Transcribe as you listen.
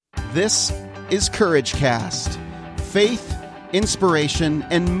This is Courage Cast. Faith, inspiration,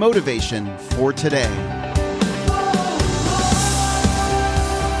 and motivation for today.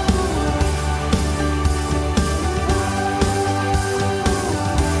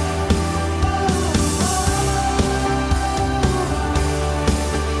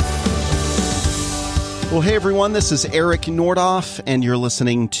 Well, hey everyone, this is Eric Nordoff, and you're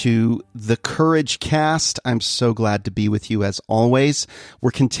listening to the Courage Cast. I'm so glad to be with you as always.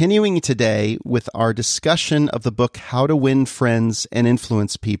 We're continuing today with our discussion of the book How to Win Friends and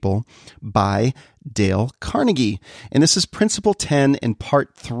Influence People by Dale Carnegie. And this is Principle 10 in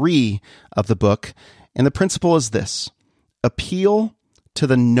Part 3 of the book. And the principle is this: appeal to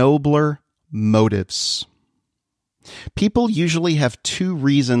the nobler motives. People usually have two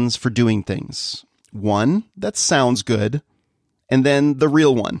reasons for doing things. One that sounds good, and then the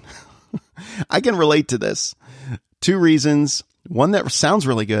real one. I can relate to this. Two reasons, one that sounds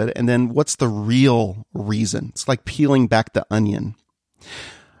really good, and then what's the real reason? It's like peeling back the onion.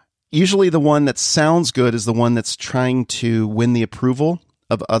 Usually the one that sounds good is the one that's trying to win the approval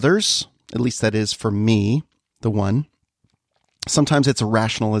of others. At least that is for me, the one. Sometimes it's a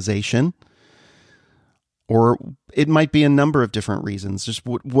rationalization. Or it might be a number of different reasons, just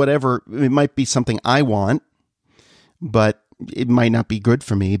whatever. It might be something I want, but it might not be good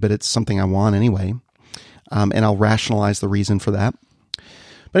for me, but it's something I want anyway. And I'll rationalize the reason for that.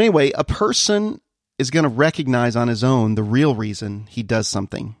 But anyway, a person is going to recognize on his own the real reason he does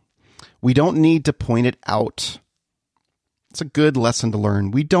something. We don't need to point it out. It's a good lesson to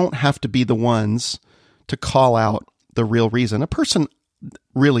learn. We don't have to be the ones to call out the real reason. A person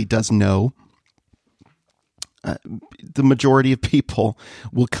really does know. The majority of people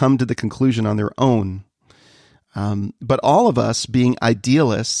will come to the conclusion on their own. But all of us, being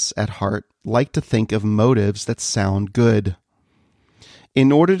idealists at heart, like to think of motives that sound good.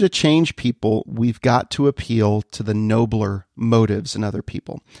 In order to change people, we've got to appeal to the nobler motives in other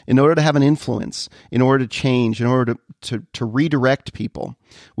people. In order to have an influence, in order to change, in order to redirect people,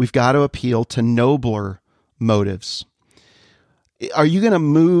 we've got to appeal to nobler motives. Are you going to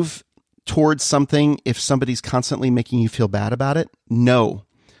move towards something if somebody's constantly making you feel bad about it? No.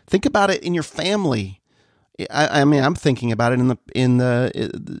 Think about it in your family. I mean, I'm thinking about it in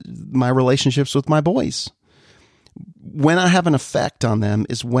my relationships with my boys. When I have an effect on them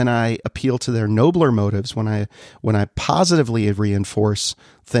is when I appeal to their nobler motives, when I positively reinforce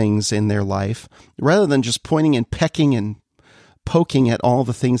things in their life, rather than just pointing and pecking and poking at all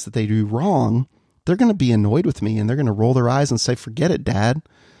the things that they do wrong. They're going to be annoyed with me and they're going to roll their eyes and say, "Forget it, Dad.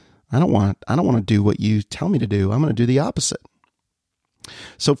 I don't want to do what you tell me to do. I'm going to do the opposite."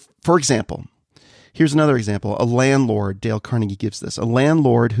 So, for example, here's another example. A landlord, Dale Carnegie gives this, a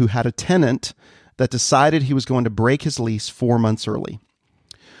landlord who had a tenant that decided he was going to break his lease 4 months early.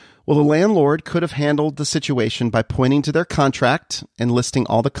 Well, the landlord could have handled the situation by pointing to their contract and listing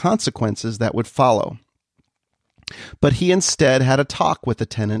all the consequences that would follow. But he instead had a talk with the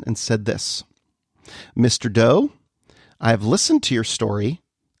tenant and said this: "Mr. Doe, I have listened to your story,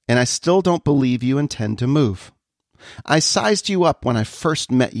 and I still don't believe you intend to move. I sized you up when I first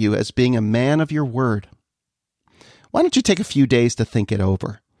met you as being a man of your word. Why don't you take a few days to think it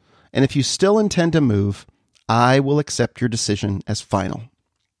over? And if you still intend to move, I will accept your decision as final."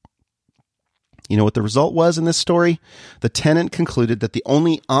 You know what the result was in this story? The tenant concluded that the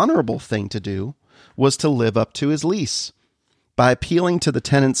only honorable thing to do was to live up to his lease. By appealing to the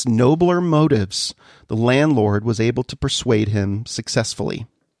tenant's nobler motives, the landlord was able to persuade him successfully.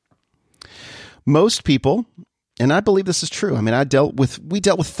 Most people, and I believe this is true. I mean, we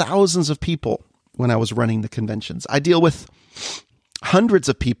dealt with thousands of people when I was running the conventions. I deal with hundreds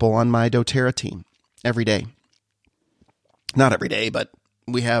of people on my doTERRA team every day. Not every day, but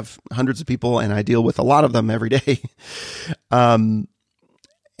we have hundreds of people and I deal with a lot of them every day. And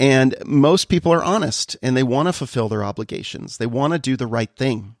most people are honest and they want to fulfill their obligations. They want to do the right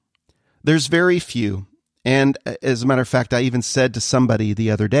thing. There's very few. And as a matter of fact, I even said to somebody the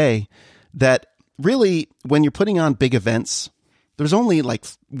other day that really, when you're putting on big events, there's only like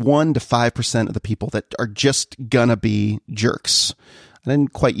 1 to 5% of the people that are just gonna be jerks. I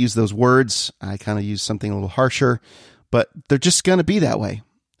didn't quite use those words. I kind of used something a little harsher, but they're just gonna be that way.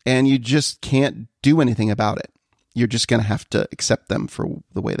 And you just can't do anything about it. You're just gonna have to accept them for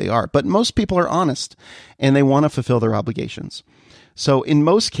the way they are. But most people are honest and they want to fulfill their obligations. So in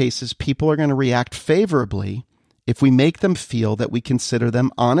most cases, people are going to react favorably if we make them feel that we consider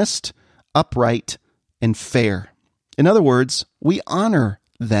them honest, upright, and fair. In other words, we honor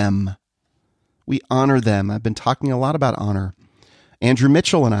them. We honor them. I've been talking a lot about honor. Andrew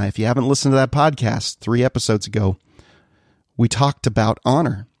Mitchell and I, if you haven't listened to that podcast 3 episodes ago, we talked about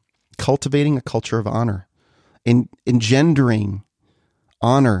honor. cultivating a culture of honor, engendering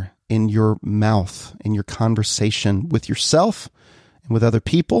honor in your mouth, in your conversation with yourself and with other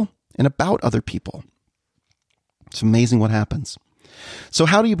people and about other people. It's amazing what happens. So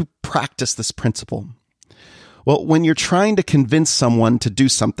how do you practice this principle? Well, when you're trying to convince someone to do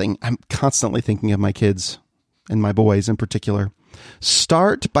something, I'm constantly thinking of my kids and my boys in particular.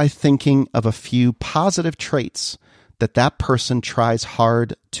 Start by thinking of a few positive traits that person tries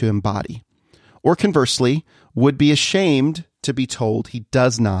hard to embody, or conversely, would be ashamed to be told he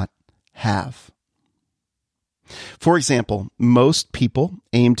does not have. For example, most people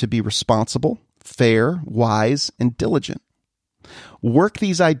aim to be responsible, fair, wise, and diligent. Work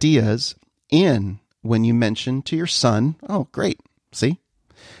these ideas in when you mention to your son, oh, great, see,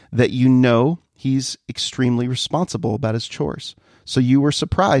 that you know he's extremely responsible about his chores. So you were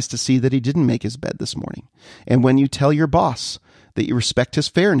surprised to see that he didn't make his bed this morning. And when you tell your boss that you respect his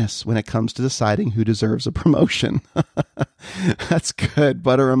fairness when it comes to deciding who deserves a promotion. That's good.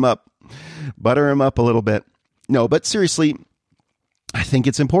 Butter him up. Butter him up a little bit. No, but seriously, I think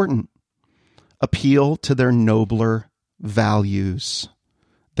it's important. Appeal to their nobler values,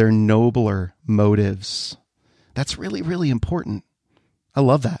 their nobler motives. That's really, really important. I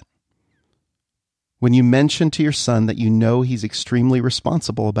love that. When you mention to your son that you know he's extremely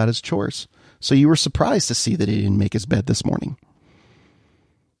responsible about his chores, so you were surprised to see that he didn't make his bed this morning.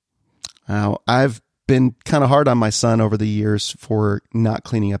 Now, I've been kind of hard on my son over the years for not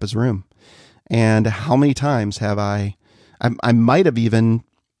cleaning up his room. And how many times have I might have even,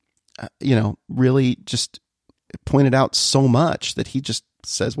 really just pointed out so much that he just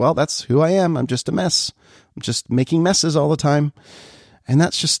says, well, that's who I am. I'm just a mess. I'm just making messes all the time. And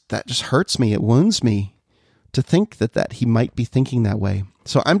that just hurts me. It wounds me to think that he might be thinking that way.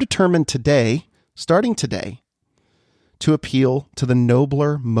 So I'm determined today, starting today, to appeal to the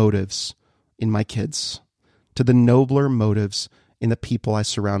nobler motives in my kids, to the nobler motives in the people I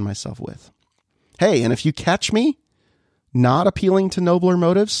surround myself with. Hey, and if you catch me not appealing to nobler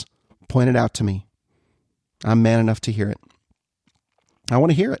motives, point it out to me. I'm man enough to hear it. I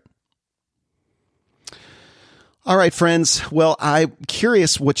want to hear it. All right, friends. Well, I'm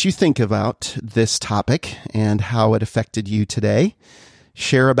curious what you think about this topic and how it affected you today.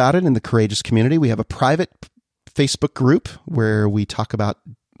 Share about it in the Courageous community. We have a private Facebook group where we talk about,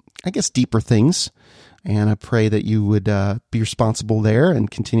 deeper things. And I pray that you would be responsible there and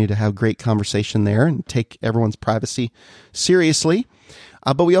continue to have great conversation there and take everyone's privacy seriously.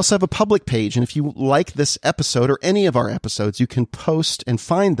 But we also have a public page. And if you like this episode or any of our episodes, you can post and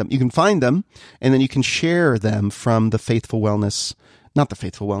find them. You can find them and then you can share them from the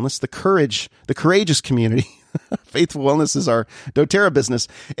the Courageous community. Faithful Wellness is our doTERRA business.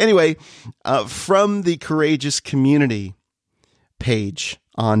 Anyway, from the Courageous community page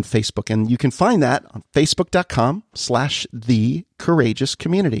on Facebook. And you can find that on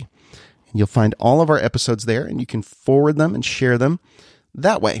facebook.com/thecourageouscommunity. And you'll find all of our episodes there and you can forward them and share them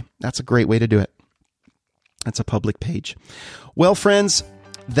that way. That's a great way to do it. That's a public page. Well, friends,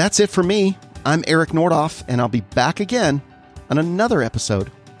 that's it for me. I'm Eric Nordoff, and I'll be back again on another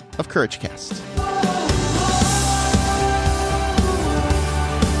episode of CourageCast.